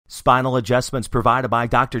Spinal adjustments provided by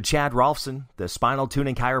Dr. Chad Rolfson. The Spinal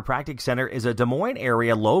Tuning Chiropractic Center is a Des Moines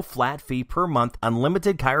area low flat fee per month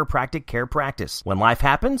unlimited chiropractic care practice. When life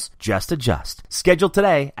happens, just adjust. Schedule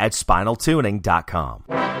today at spinaltuning.com.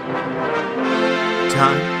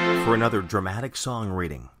 Time for another dramatic song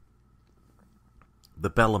reading. The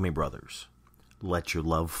Bellamy Brothers, Let Your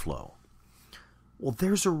Love Flow. Well,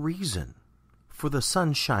 there's a reason for the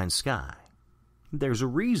sunshine sky. There's a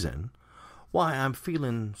reason why I'm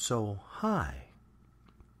feeling so high.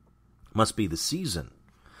 Must be the season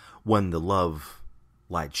when the love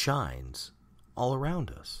light shines all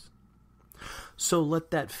around us. So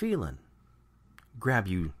let that feeling grab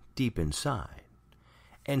you deep inside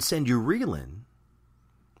and send you reeling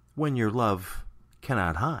when your love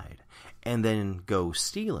cannot hide, and then go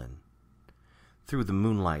stealing through the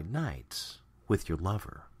moonlight nights with your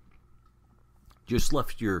lover. Just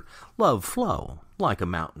let your love flow like a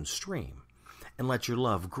mountain stream, and let your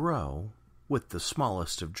love grow with the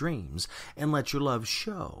smallest of dreams, and let your love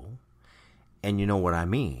show, and you know what I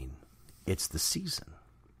mean, it's the season.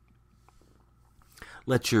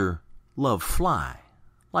 Let your love fly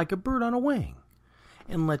like a bird on a wing,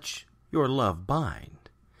 and let your love bind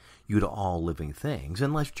you to all living things,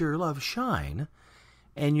 and let your love shine,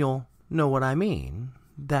 and you'll know what I mean,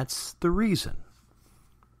 that's the reason.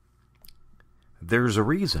 There's a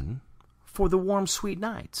reason for the warm, sweet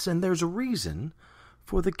nights, and there's a reason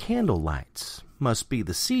for the candle lights. Must be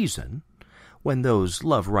the season when those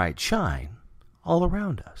love lights shine all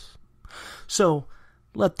around us. So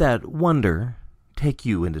let that wonder take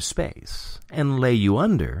you into space and lay you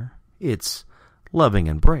under its loving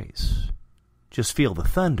embrace. Just feel the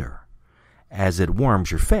thunder as it warms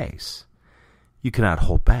your face. You cannot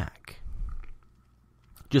hold back.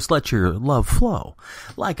 Just let your love flow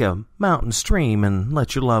like a mountain stream, and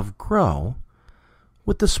let your love grow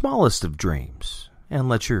with the smallest of dreams, and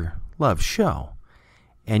let your love show,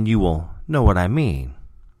 and you will know what I mean.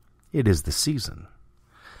 It is the season.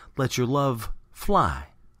 Let your love fly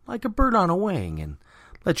like a bird on a wing, and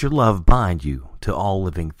let your love bind you to all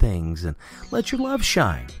living things, and let your love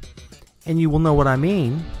shine, and you will know what I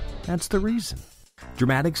mean. That's the reason.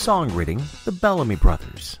 Dramatic song reading, the Bellamy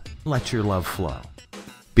Brothers, Let Your Love Flow.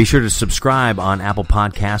 Be sure to subscribe on Apple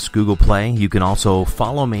Podcasts, Google Play. You can also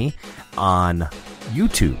follow me on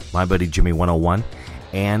YouTube, My Buddy Jimmy 101,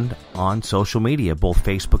 and on social media, both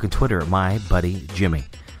Facebook and Twitter, My Buddy Jimmy.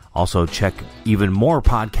 Also, check even more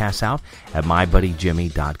podcasts out at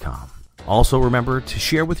mybuddyjimmy.com. Also, remember to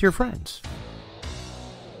share with your friends.